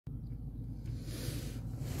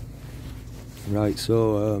Right,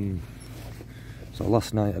 so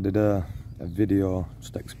last night I did a video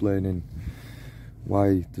just explaining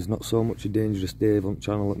why there's not so much of Dangerous Dave on the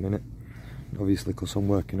channel at the minute. Obviously because I'm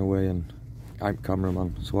working away and I'm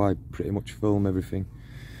cameraman, so I pretty much film everything.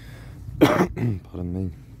 Pardon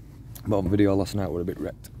me. But the video last night was a bit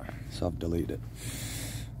wrecked, so I've deleted it.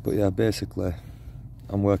 But yeah, basically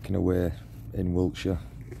I'm working away in Wiltshire,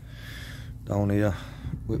 down here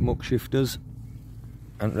with muck shifters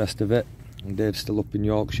and the rest of it, and Dave's still up in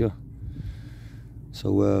Yorkshire.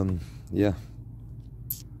 So yeah,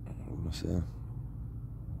 what can I say?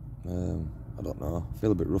 I don't know, I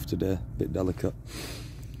feel a bit rough today, a bit delicate.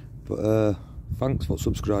 But thanks for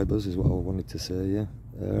subscribers is what I wanted to say, yeah.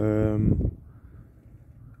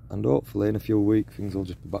 And hopefully in a few weeks things will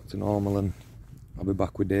just be back to normal and I'll be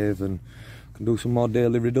back with Dave and can do some more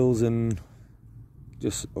daily riddles and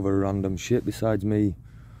just other random shit besides me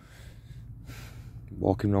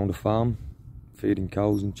walking around the farm, feeding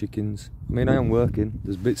cows and chickens. I mean, I am working,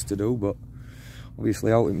 there's bits to do, but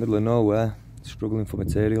obviously out in the middle of nowhere, struggling for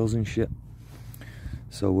materials and shit.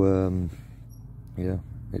 So yeah,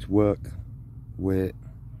 it's work, wait,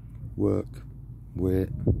 work, wait,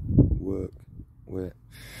 work, wait.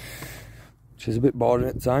 Which is a bit boring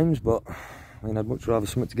at times, but I mean, I'd much rather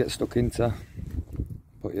something to get stuck into.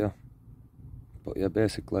 But yeah,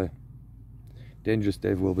 basically Dangerous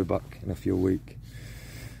Dave will be back in a few weeks,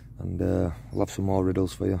 and I'll have some more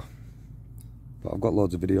riddles for you. But I've got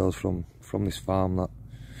loads of videos from this farm that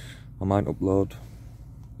I might upload.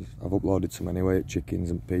 I've uploaded some anyway,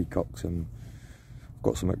 chickens and peacocks, and I've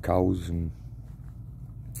got some at cows, and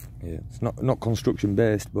yeah, it's not construction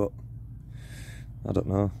based, but I don't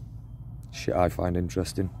know, shit I find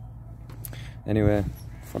interesting. Anyway,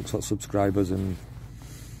 thanks for subscribers and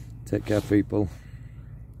take care people.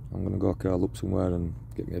 I'm gonna go curl up somewhere and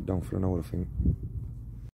get me head down for an hour, I think.